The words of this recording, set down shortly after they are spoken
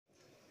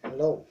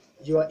Hello,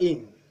 you are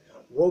in.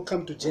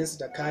 Welcome to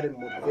Genset Academy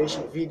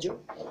motivation video.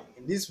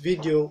 In this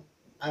video,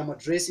 I'm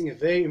addressing a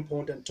very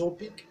important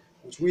topic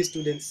which we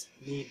students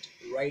need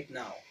right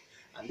now.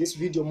 And this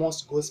video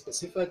must go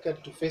specifically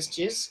to first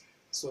years,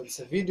 so it's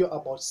a video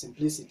about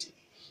simplicity.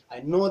 I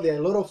know there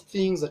are a lot of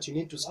things that you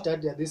need to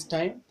study at this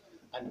time,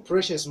 and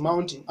pressure is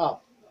mounting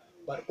up.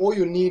 But all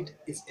you need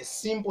is a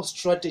simple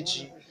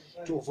strategy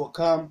to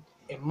overcome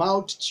a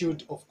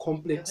multitude of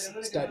complex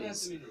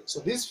studies. So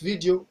this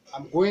video,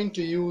 I'm going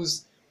to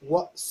use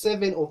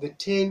 7 of the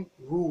 10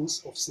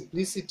 rules of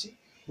simplicity,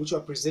 which are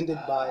presented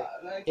by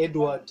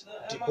Edward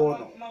de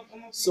Bono.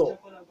 So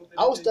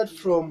I'll start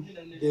from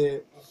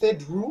the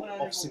third rule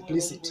of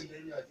simplicity.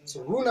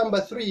 So rule number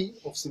 3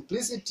 of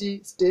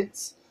simplicity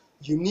states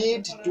you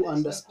need to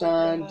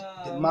understand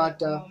the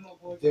matter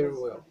very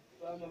well.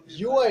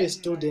 You are a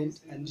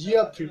student and you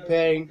are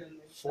preparing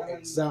for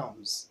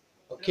exams,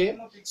 okay?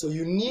 So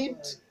you need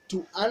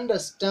to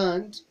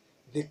understand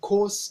the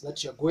course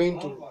that you're going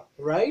to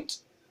write,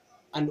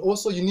 and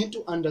also you need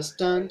to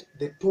understand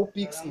the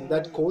topics in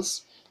that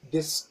course,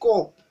 the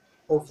scope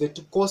of the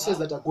two courses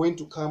that are going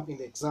to come in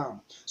the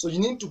exam. So you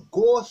need to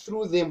go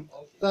through them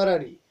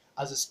thoroughly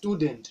as a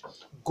student.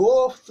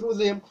 Go through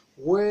them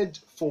word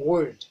for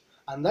word,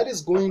 and that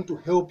is going to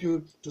help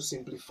you to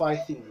simplify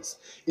things.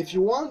 If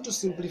you want to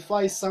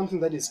simplify something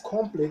that is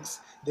complex,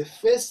 the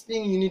first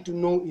thing you need to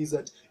know is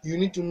that you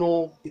need to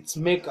know its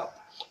makeup.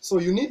 So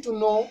you need to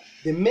know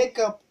the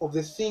makeup of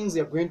the things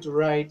you're going to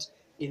write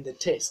in the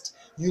test.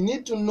 You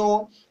need to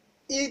know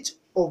each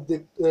of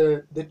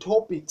the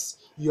topics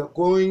you are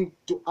going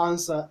to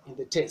answer in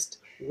the test,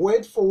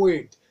 word for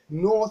word.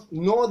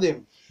 Know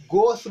them,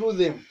 go through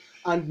them,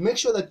 and make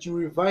sure that you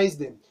revise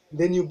them.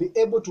 Then you'll be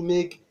able to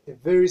make a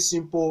very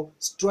simple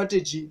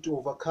strategy to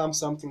overcome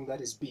something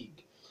that is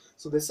big.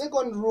 So the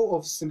second rule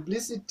of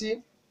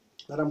simplicity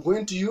that I'm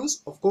going to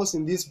use, of course,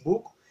 in this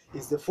book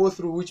is the fourth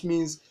rule, which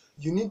means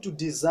you need to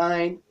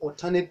design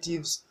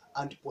alternatives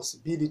and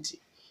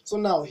possibility. So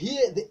now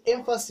here the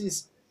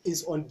emphasis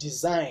is on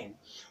design.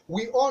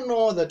 We all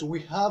know that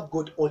we have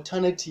got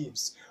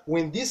alternatives.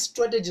 When this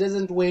strategy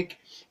doesn't work,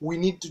 we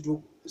need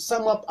to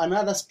sum up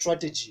another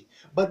strategy.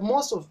 But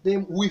most of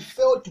them, we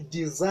fail to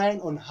design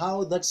on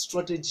how that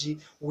strategy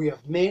we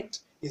have made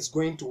is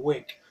going to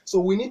work. So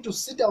we need to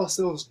sit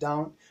ourselves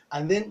down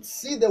and then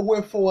see the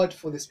way forward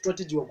for the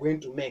strategy we're going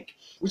to make,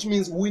 which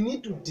means we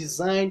need to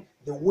design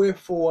the way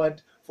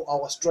forward for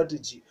our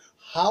strategy,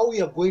 how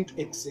we are going to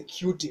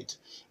execute it,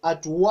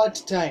 at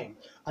what time,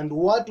 and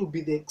what will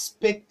be the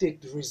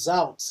expected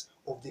results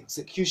of the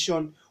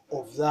execution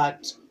of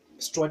that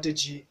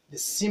strategy, the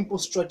simple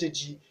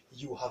strategy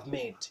you have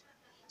made.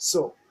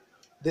 So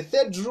the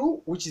third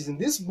rule, which is in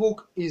this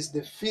book, is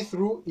the fifth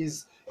rule,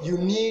 is you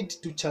need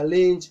to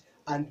challenge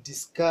and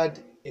discard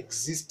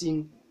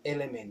existing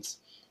elements,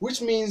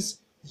 which means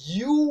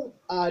you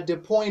are at the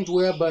point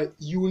whereby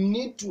you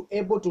need to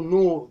able to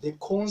know the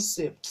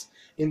concepts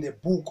in the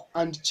book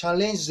and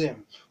challenge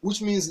them,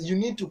 which means you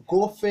need to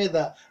go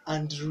further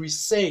and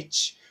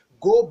research,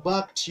 go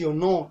back to your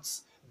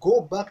notes,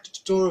 go back to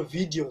tutorial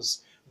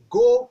videos,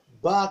 go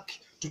back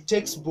to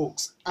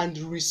textbooks and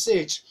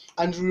research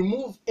and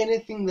remove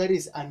anything that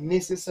is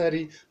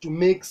unnecessary to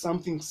make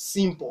something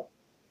simple.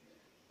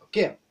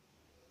 Okay,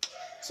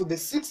 so the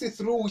sixth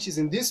rule, which is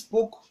in this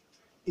book,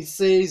 it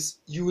says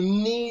you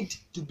need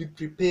to be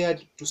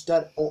prepared to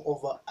start all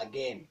over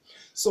again.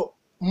 So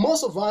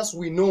most of us,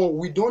 we know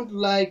we don't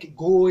like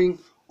going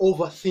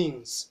over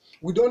things.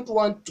 We don't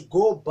want to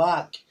go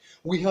back.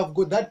 We have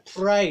got that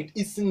pride.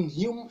 It's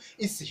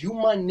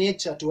human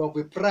nature to have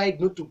a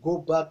pride not to go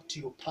back to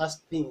your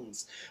past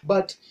things.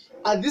 But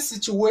at this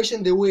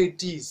situation, the way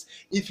it is,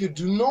 if you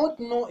do not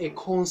know a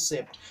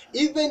concept,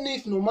 even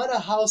if no matter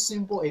how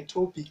simple a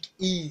topic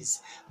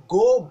is,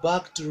 go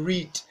back to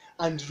read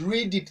and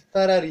read it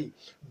thoroughly.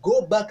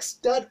 Go back,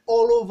 start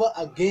all over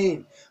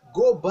again.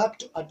 Go back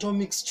to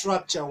atomic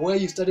structure where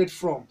you started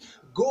from.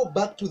 Go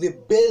back to the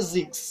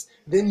basics.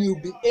 Then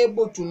you'll be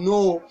able to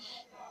know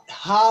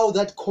how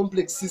that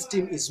complex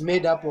system is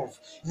made up of.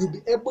 You'll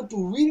be able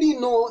to really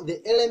know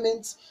the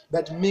elements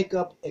that make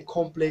up a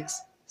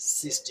complex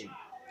system.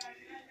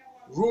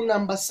 Rule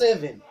number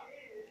 7,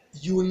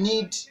 you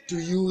need to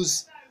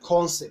use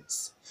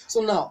concepts.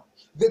 So now,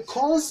 the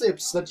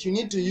concepts that you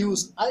need to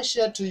use, I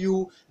shared to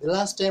you the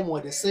last time we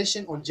had a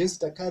session on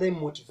Genset Academy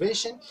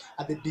motivation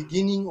at the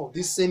beginning of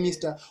this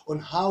semester on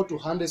how to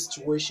handle a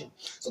situation.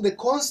 So the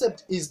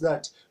concept is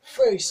that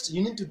first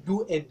you need to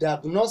do a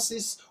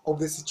diagnosis of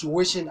the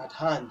situation at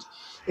hand.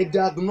 A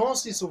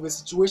diagnosis of the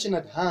situation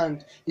at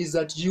hand is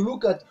that you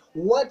look at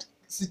what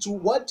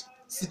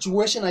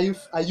situation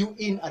are you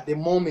in at the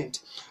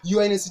moment. You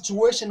are in a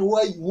situation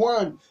where,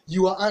 1,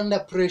 you are under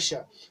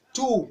pressure.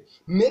 2,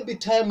 maybe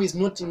time is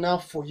not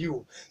enough for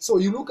you. So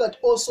you look at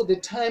also the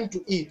time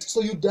to eat.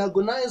 So you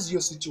diagnose your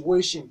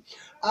situation.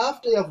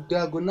 After you have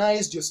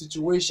diagnosed your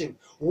situation,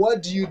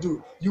 what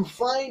do? You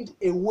find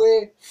a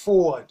way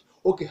forward.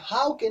 Okay,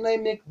 how can I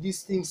make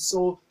these things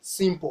so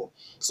simple?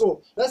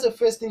 So that's the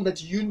first thing,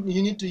 that you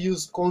need to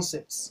use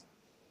concepts.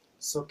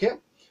 Okay,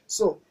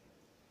 so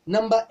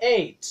number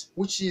 8,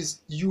 which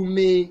is you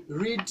may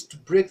read to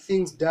break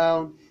things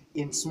down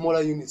in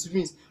smaller units, which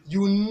means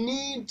you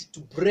need to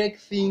break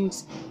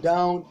things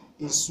down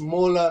in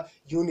smaller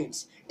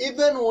units.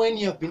 Even when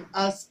you have been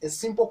asked a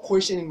simple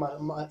question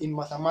in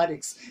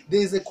mathematics,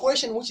 there is a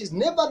question which is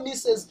never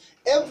misses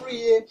every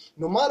year,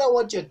 no matter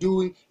what you're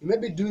doing. You may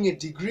be doing a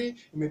degree,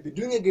 you may be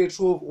doing a grade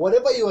 12,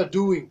 whatever you are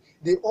doing,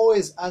 they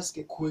always ask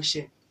a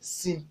question: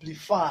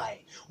 simplify,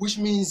 which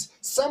means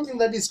something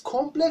that is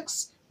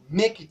complex,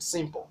 make it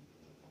simple.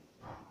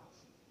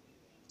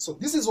 So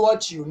this is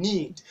what you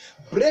need.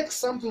 Break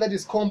something that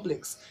is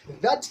complex,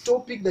 that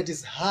topic that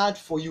is hard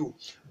for you,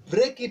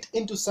 break it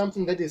into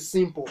something that is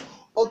simple.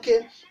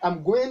 Okay,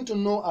 I'm going to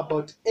know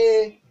about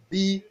A,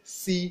 B,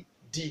 C,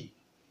 D.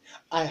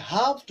 I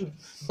have to,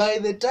 by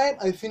the time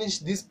I finish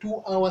this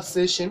 2-hour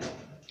session,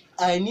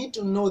 I need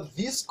to know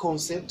this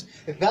concept,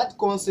 that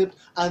concept,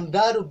 and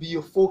that will be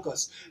your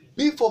focus.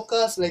 Be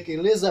focused like a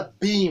laser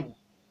beam.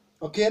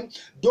 Okay,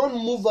 don't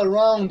move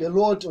around a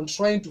lot on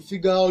trying to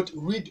figure out,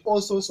 read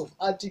all sorts of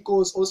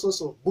articles, all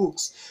sorts of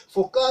books.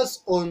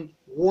 Focus on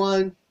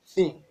one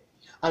thing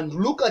and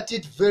look at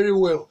it very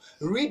well.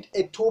 Read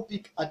a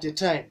topic at a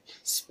time.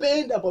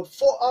 Spend about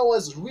 4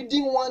 hours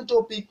reading one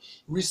topic,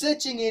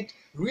 researching it,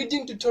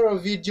 reading tutorial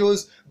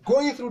videos,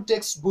 going through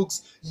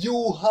textbooks.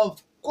 You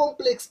have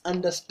complex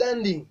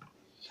understanding,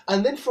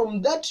 and then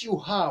from that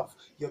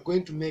you're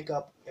going to make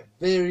up a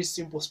very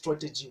simple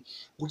strategy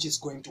which is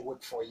going to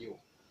work for you.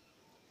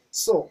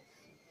 So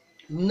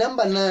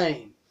number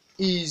 9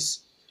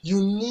 is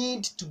you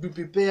need to be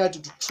prepared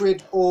to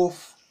trade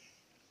off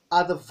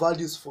other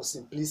values for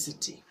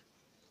simplicity.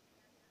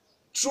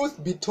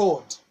 Truth be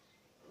told,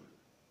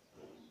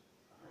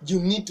 you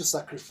need to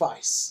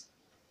sacrifice.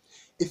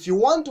 If you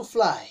want to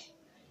fly,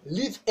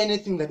 leave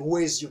anything that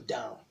weighs you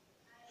down.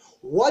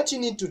 What you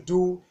need to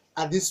do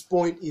at this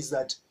point is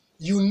that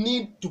you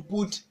need to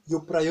put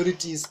your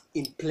priorities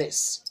in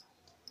place.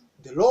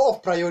 The law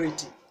of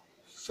priority: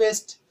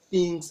 first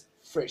things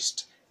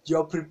first.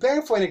 You're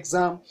preparing for an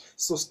exam,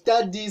 so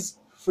studies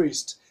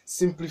first.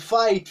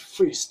 Simplify it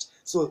first.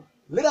 So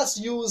let us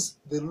use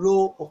the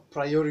law of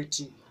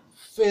priority.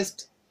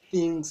 First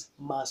things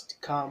must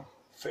come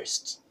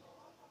first.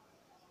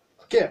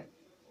 Okay,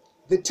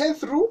 the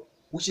 10th rule,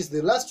 which is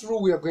the last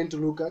rule we are going to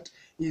look at,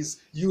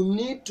 is you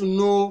need to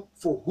know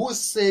for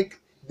whose sake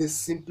the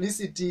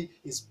simplicity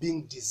is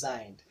being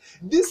designed.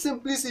 This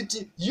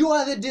simplicity, you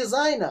are the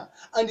designer,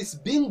 and it's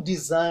being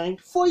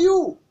designed for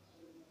you.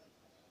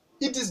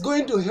 It is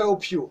going to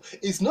help you.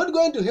 It's not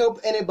going to help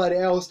anybody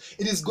else.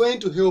 It is going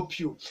to help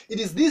you. It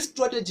is this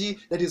strategy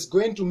that is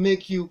going to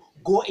make you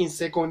go in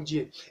second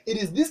year. It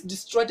is this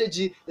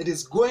strategy that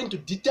is going to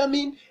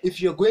determine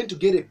if you're going to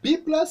get a B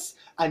plus,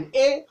 an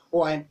A,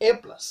 or an A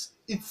plus.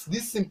 It's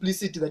this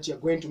simplicity that you're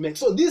going to make.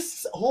 So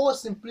this whole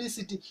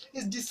simplicity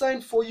is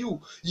designed for you.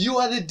 You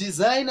are the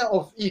designer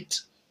of it.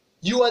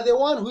 You are the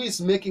one who is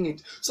making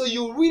it. So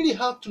you really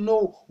have to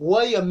know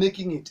why you're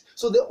making it.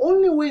 So the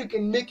only way you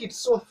can make it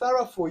so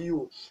thorough for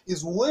you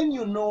is when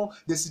you know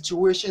the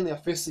situation you're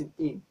facing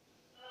in,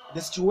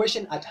 the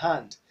situation at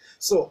hand.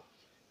 So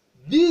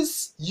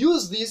use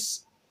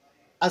this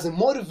as a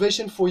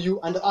motivation for you,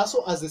 and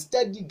also as a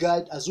study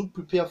guide as you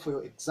prepare for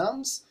your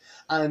exams.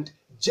 And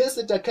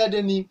Genset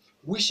Academy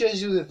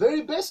wishes you the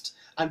very best.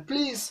 And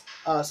please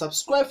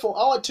subscribe for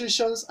our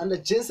tuitions under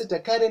Genset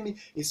Academy.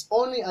 It's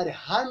only at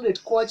 100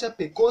 kwacha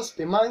per course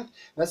per month.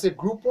 That's a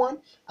group 1,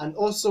 and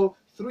also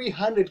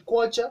 300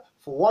 kwacha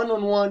for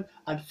one-on-one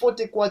and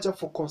 40 kwacha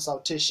for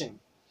consultation.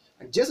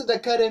 And Genset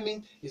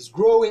Academy is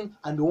growing,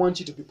 and we want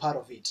you to be part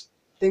of it.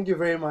 Thank you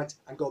very much,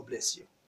 and God bless you.